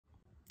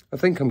I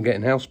think I'm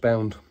getting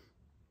housebound.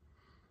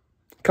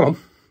 Come on,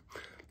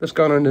 let's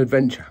go on an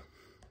adventure.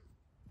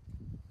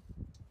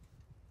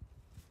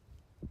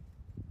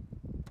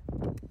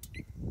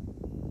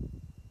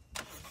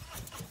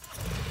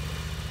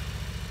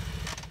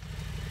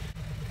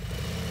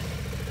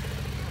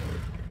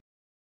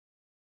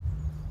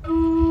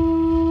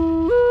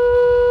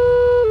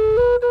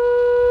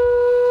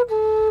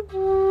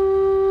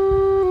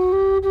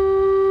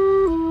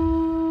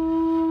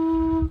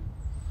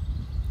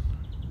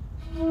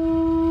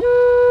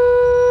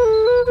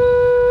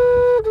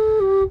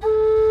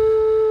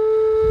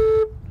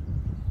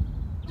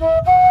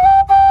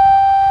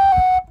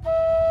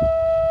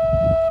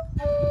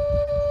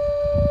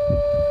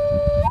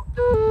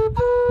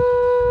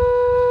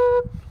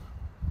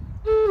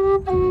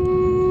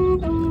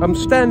 I'm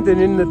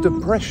standing in the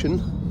depression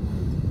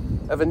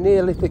of a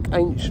Neolithic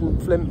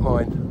ancient flint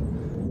mine,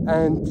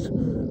 and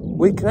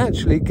we can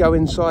actually go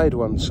inside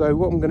one. So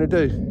what I'm going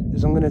to do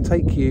is I'm going to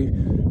take you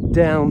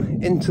down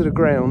into the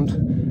ground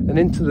and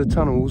into the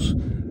tunnels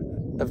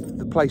of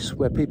the place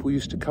where people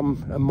used to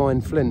come and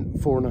mine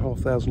flint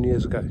 4,500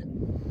 years ago.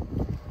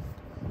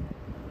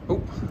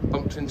 Oh,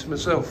 bumped into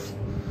myself.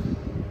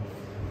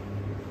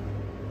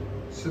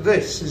 So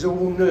this is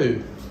all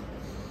new.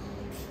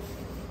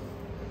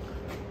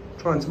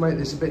 Trying to make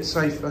this a bit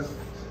safer.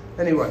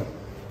 Anyway,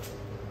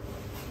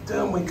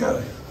 down we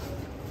go.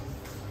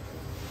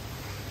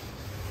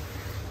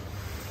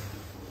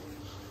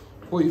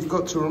 What you've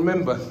got to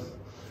remember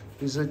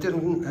is they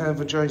didn't have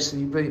a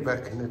JCB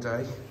back in the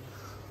day.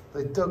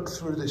 They dug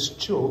through this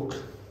chalk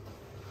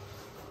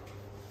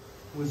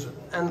with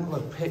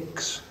antler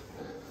picks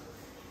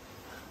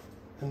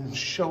and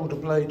shoulder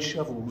blade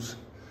shovels.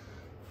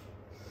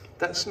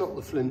 That's not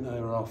the flint they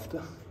were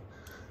after.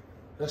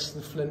 That's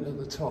the flint at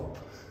the top.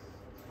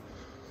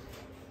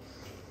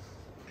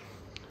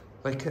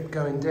 They kept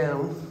going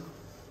down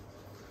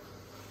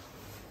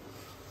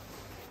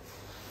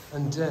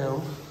and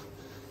down,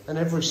 and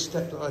every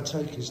step that I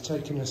take is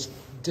taking us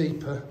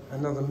deeper,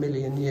 another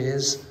million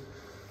years.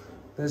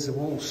 There's a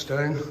wall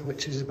stone,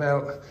 which is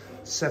about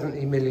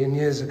 70 million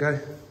years ago.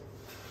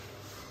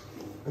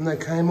 And they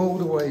came all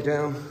the way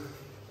down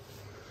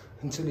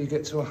until you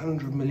get to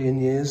 100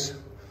 million years.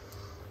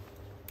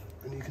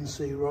 And you can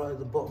see right at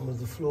the bottom of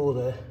the floor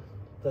there,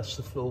 that's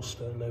the floor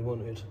stone they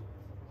wanted.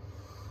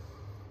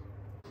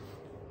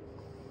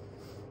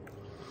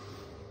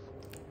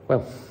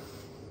 Well,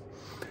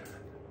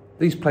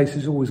 these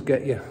places always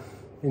get you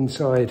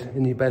inside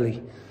in your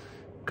belly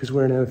because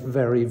we're in a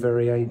very,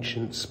 very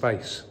ancient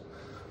space.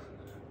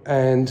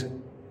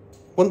 And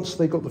once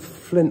they got the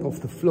flint off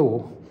the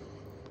floor,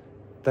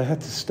 they had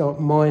to start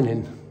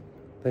mining.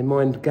 They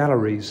mined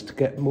galleries to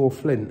get more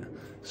flint.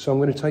 So I'm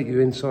going to take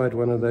you inside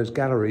one of those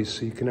galleries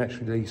so you can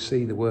actually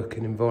see the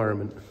working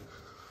environment.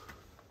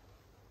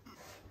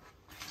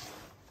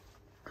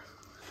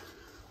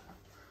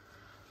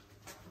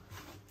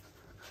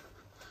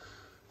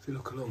 If you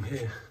look along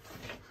here,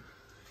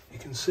 you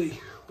can see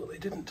what they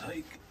didn't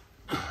take.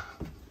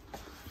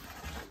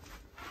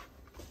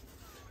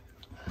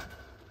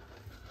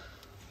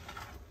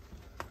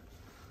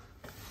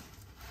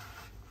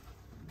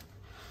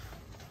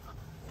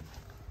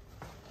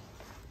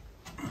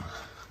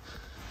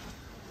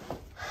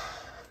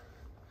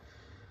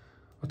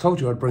 I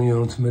told you I'd bring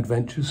you on some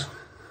adventures.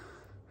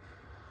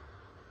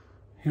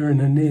 You're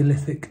in a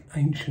Neolithic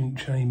ancient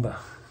chamber.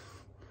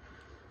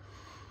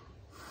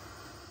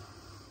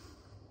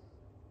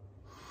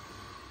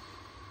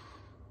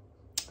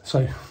 So,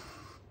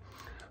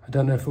 I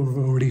don't know if I've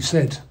already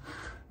said,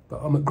 but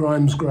I'm at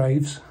Grimes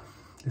Graves.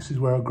 This is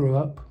where I grew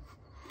up.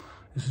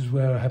 This is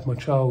where I had my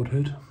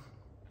childhood.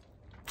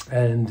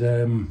 And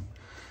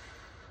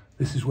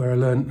this is where I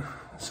learnt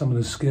some of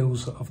the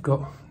skills that I've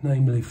got,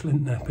 namely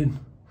flint knapping.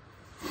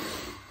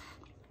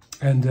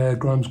 And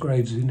Grimes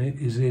Graves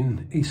is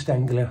in East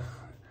Anglia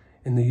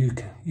in the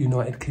UK,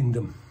 United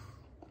Kingdom.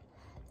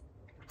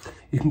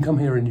 You can come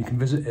here and you can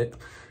visit it.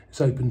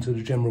 It's open to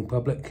the general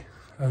public,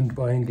 owned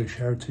by English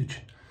Heritage.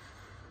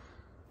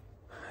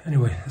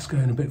 Anyway, let's go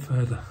in a bit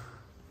further.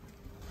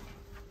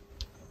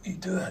 You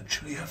do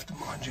actually have to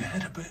mind your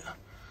head a bit.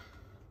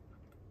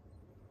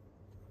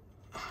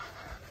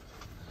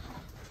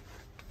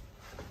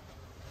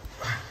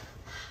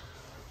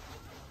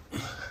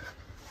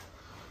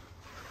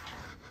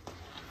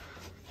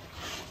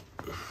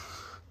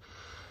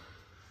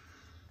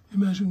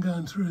 Imagine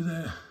going through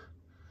there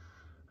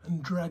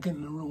and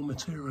dragging the raw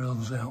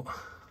materials out.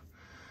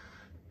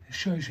 It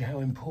shows you how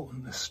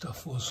important this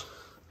stuff was.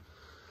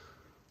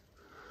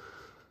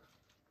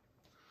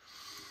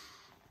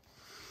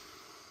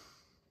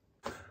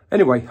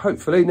 Anyway,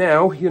 hopefully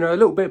now you know a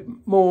little bit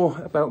more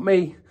about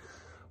me,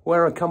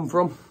 where I come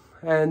from,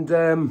 and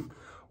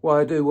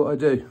why I do what I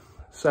do.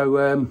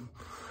 So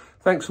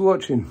thanks for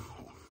watching.